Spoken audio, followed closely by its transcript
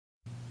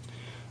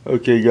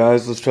Okay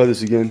guys, let's try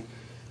this again.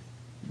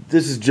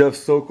 This is Jeff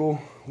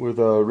Sokol with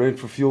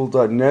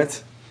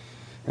rainforfuel.net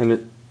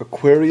and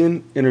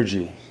Aquarian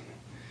Energy.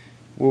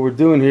 What we're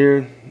doing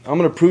here, I'm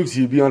going to prove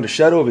to you beyond a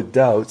shadow of a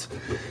doubt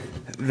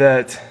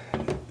that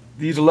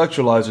these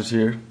electrolyzers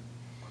here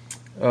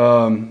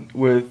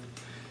with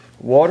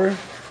water,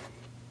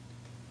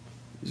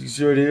 as you can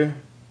see right here,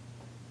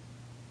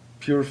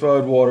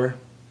 purified water,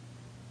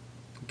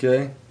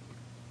 okay?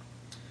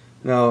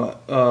 Now,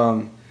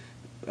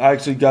 I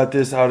actually got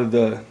this out of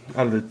the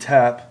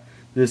tap.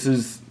 This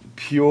is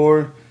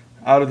pure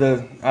out of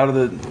the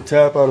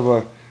tap,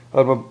 out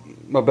of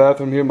my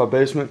bathroom here in my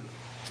basement.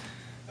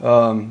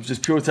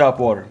 Just pure tap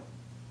water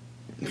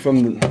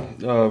from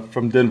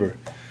Denver.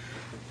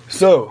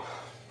 So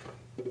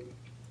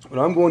what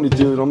I'm going to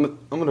do is I'm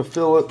going to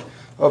fill up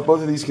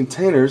both of these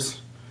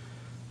containers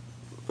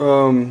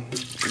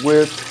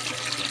with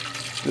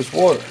this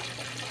water.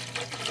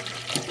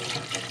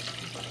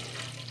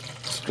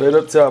 Straight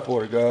up tap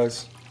water,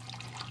 guys.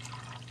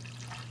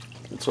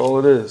 That's all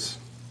it is.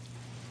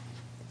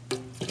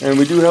 And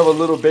we do have a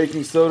little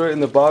baking soda in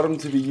the bottom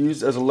to be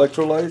used as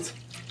electrolyte.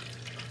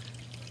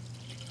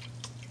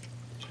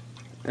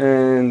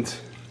 And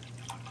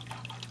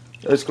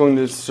that's going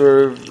to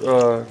serve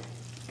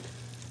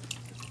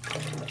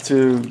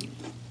to,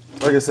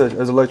 like I said,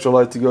 as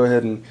electrolyte to go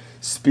ahead and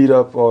speed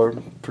up our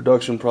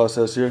production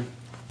process here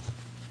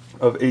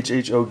of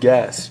HHO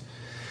gas.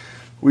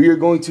 We are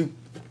going to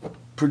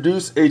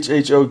produce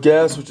HHO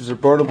gas, which is a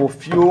burnable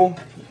fuel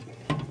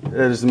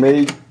that is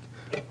made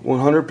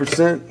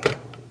 100%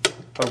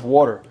 of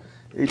water.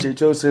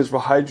 HHO stands for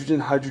hydrogen,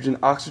 hydrogen,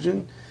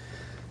 oxygen,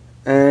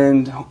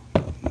 and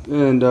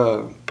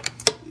extremely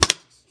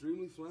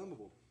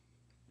flammable.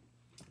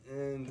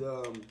 And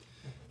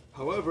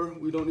however,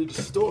 we don't need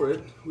to store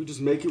it. We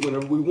just make it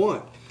whenever we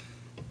want.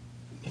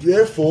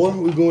 Therefore,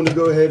 we're going to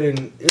go ahead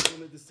and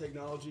implement this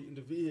technology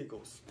into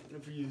vehicles.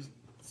 And for you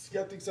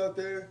skeptics out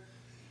there,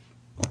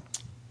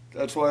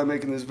 that's why I'm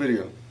making this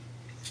video.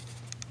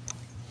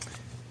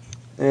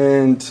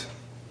 And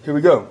here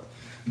we go.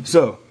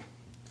 So,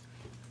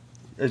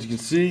 as you can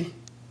see,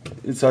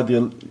 inside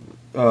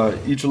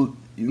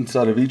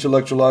inside of each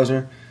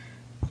electrolyzer,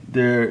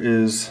 there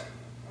is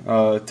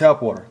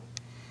tap water.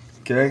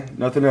 Okay,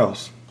 nothing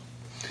else.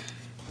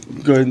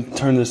 Go ahead and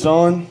turn this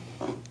on,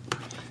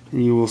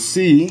 and you will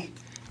see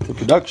the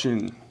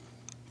production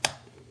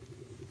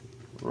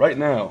right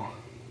now.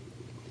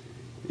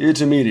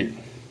 It's immediate.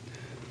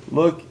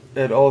 Look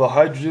at all the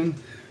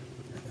hydrogen.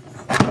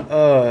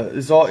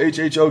 It's all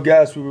HHO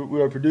gas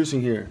we are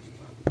producing here.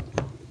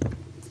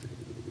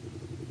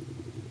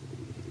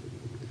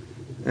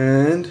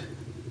 And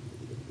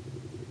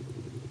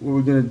what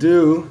we're going to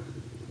do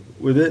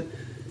with it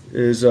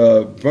is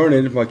burn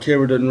it if my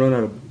camera doesn't run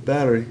out of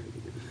battery.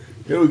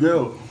 Here we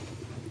go.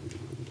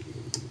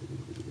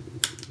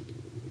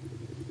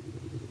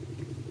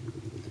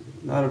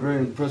 Not a very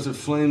impressive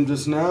flame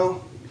just now.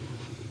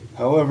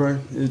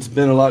 However, it's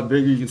been a lot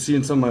bigger. You can see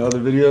in some of my other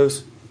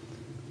videos.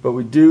 But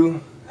we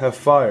do have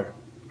fire.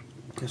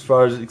 As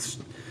far as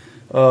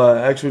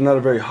actually not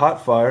a very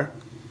hot fire,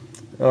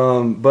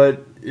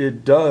 but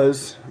it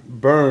does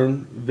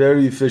burn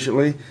very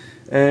efficiently,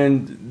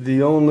 and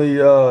the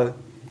only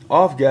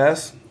off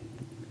gas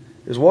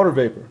is water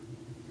vapor.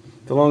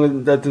 The longer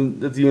that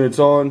the unit's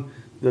on,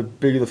 the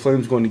bigger the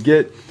flame's going to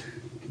get.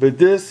 But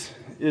this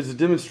is a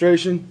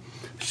demonstration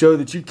to show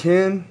that you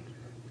can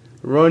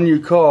run your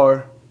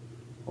car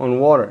on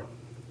water.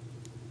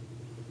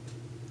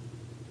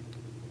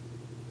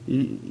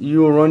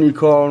 You will run your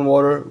car on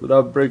water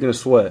without breaking a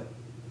sweat.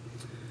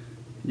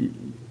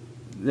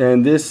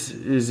 And this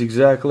is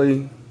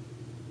exactly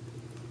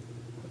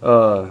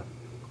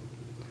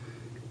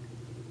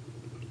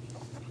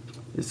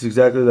it's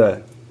exactly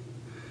that.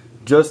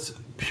 Just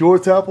pure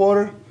tap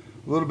water,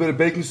 a little bit of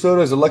baking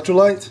soda as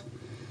electrolyte.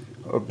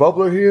 A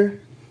bubbler here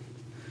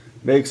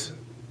makes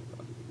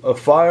a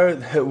fire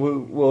that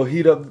will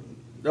heat up.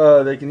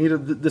 They can heat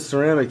up this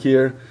ceramic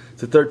here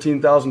to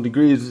 13,000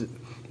 degrees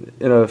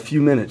in a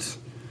few minutes.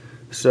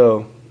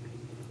 So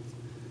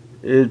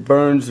it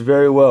burns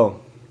very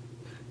well.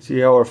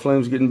 See how our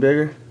flame's getting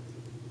bigger?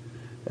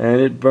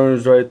 And it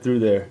burns right through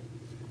there.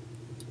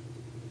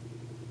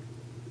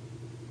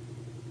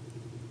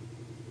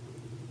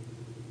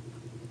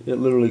 It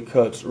literally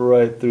cuts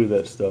right through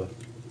that stuff.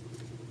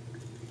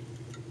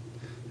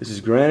 This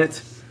is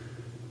granite.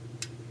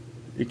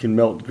 It can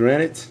melt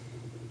granite.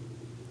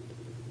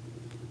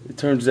 It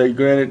turns that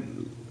granite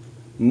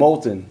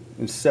molten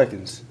in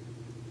seconds.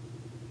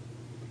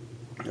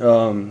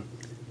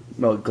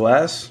 Melt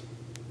glass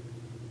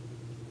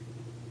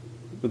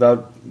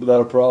without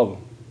a problem.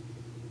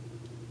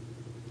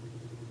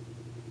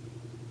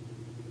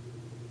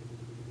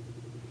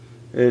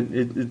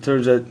 It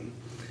turns out,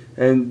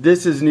 and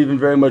this isn't even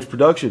very much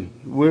production.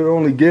 We're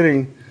only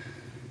getting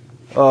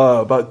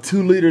about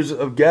 2 liters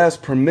of gas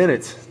per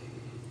minute.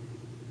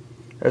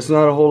 That's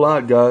not a whole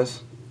lot,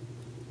 guys.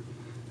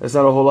 That's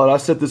not a whole lot. I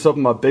set this up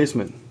in my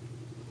basement.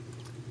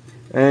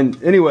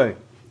 And anyway,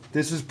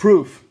 this is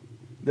proof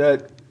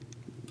that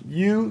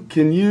you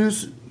can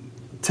use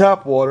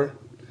tap water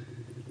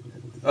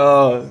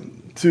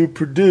to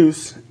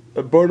produce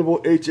a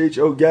burnable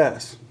HHO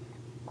gas.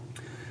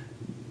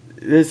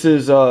 This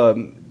is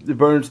it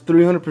burns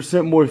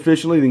 300% more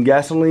efficiently than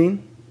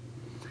gasoline,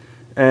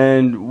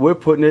 and we're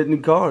putting it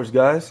in cars,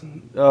 guys.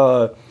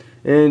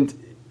 And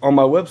on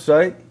my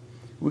website,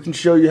 we can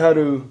show you how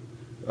to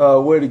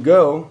where to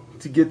go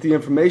to get the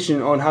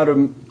information on how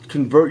to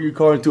convert your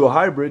car into a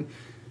hybrid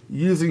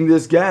using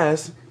this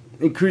gas,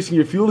 increasing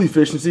your fuel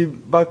efficiency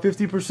by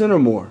 50% or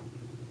more,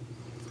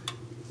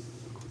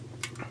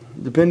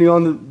 depending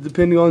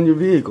on your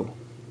vehicle.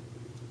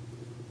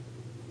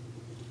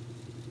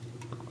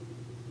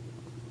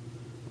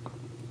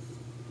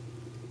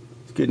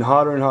 It's getting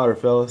hotter and hotter,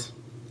 fellas.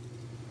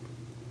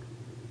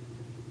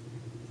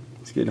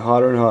 It's getting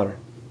hotter and hotter.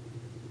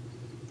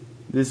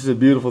 This is a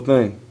beautiful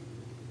thing.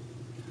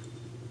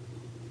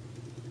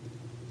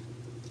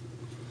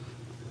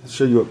 I'll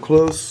show you up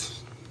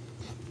close.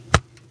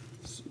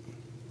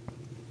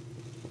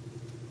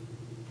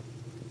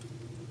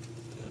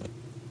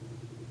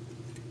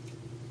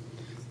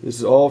 This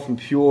is all from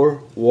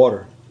pure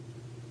water.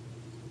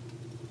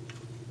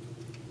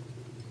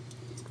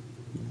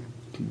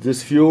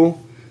 This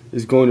fuel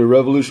is going to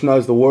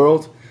revolutionize the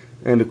world,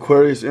 and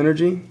Aquarius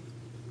Energy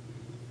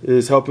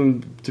is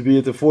helping to be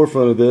at the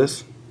forefront of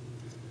this,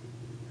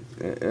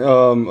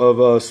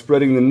 of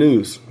spreading the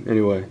news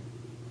anyway.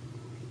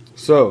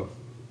 So,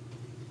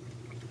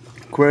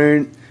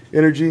 Aquarius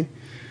Energy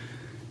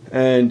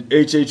and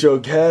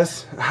HHO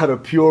gas out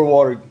of pure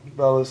water,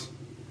 fellas.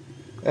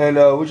 And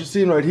what you're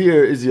seeing right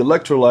here is the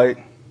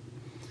electrolyte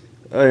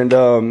and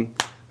a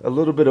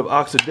little bit of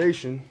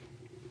oxidation.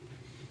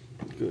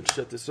 Go ahead,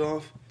 shut this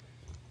off.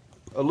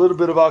 A little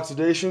bit of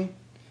oxidation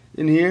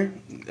in here.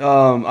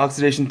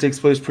 Oxidation takes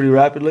place pretty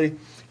rapidly.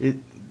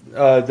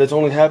 That's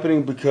only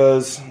happening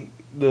because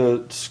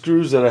the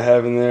screws that I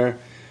have in there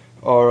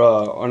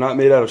are not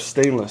made out of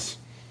stainless,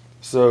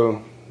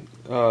 so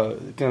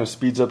it kind of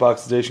speeds up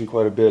oxidation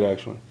quite a bit,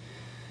 actually.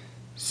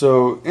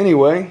 So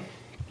anyway,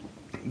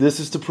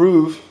 this is to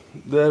prove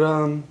that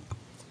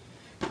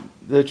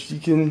that you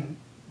can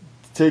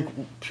take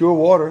pure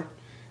water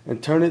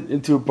and turn it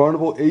into a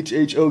burnable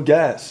HHO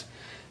gas.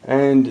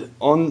 And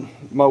on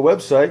my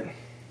website,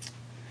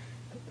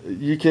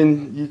 you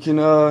can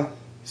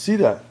see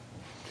that,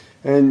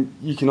 and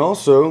you can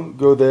also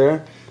go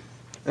there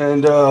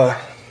and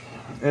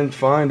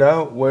find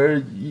out where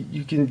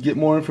you can get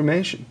more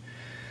information.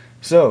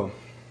 So,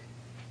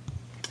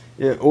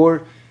 yeah,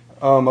 or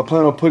I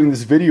plan on putting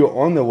this video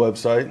on the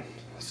website,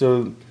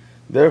 so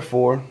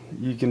therefore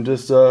you can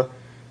just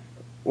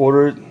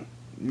order it,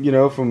 you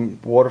know, from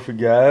Water for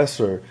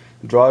Gas or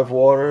Drive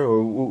Water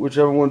or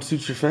whichever one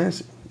suits your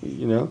fancy,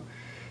 you know.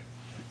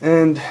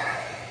 And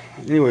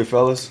anyway,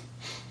 fellas,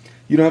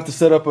 you don't have to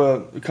set up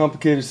a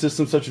complicated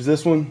system such as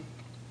this one.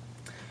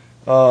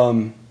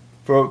 For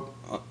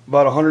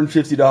about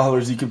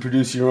 $150, you can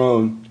produce your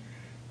own,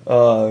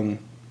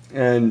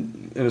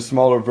 and in a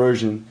smaller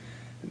version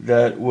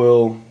that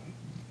will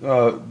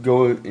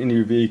go into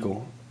your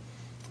vehicle.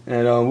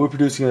 And we're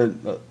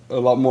producing a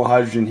lot more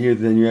hydrogen here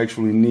than you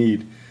actually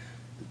need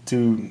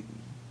to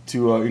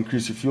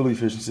increase your fuel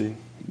efficiency.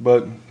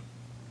 But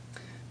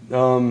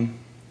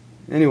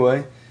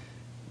anyway,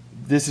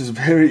 this is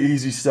very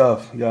easy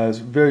stuff, guys.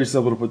 Very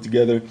simple to put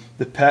together.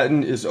 The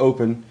patent is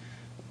open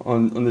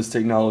on this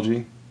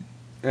technology,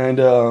 and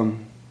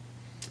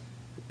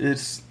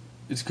it's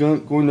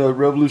going to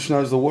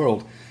revolutionize the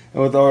world.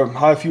 And with our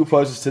high fuel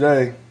prices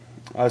today,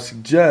 I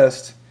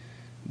suggest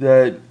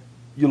that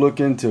you look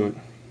into it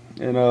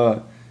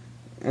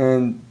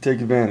and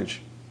take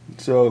advantage.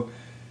 So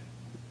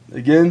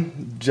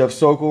again, Jeff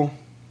Sokol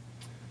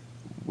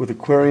with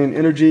Aquarian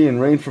Energy and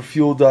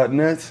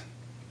rainforfuel.net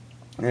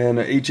and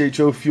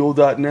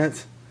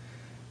HHOfuel.net,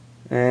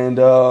 and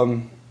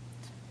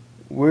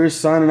we're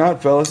signing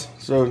out, fellas.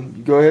 So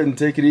go ahead and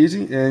take it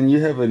easy, and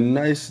you have a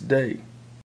nice day.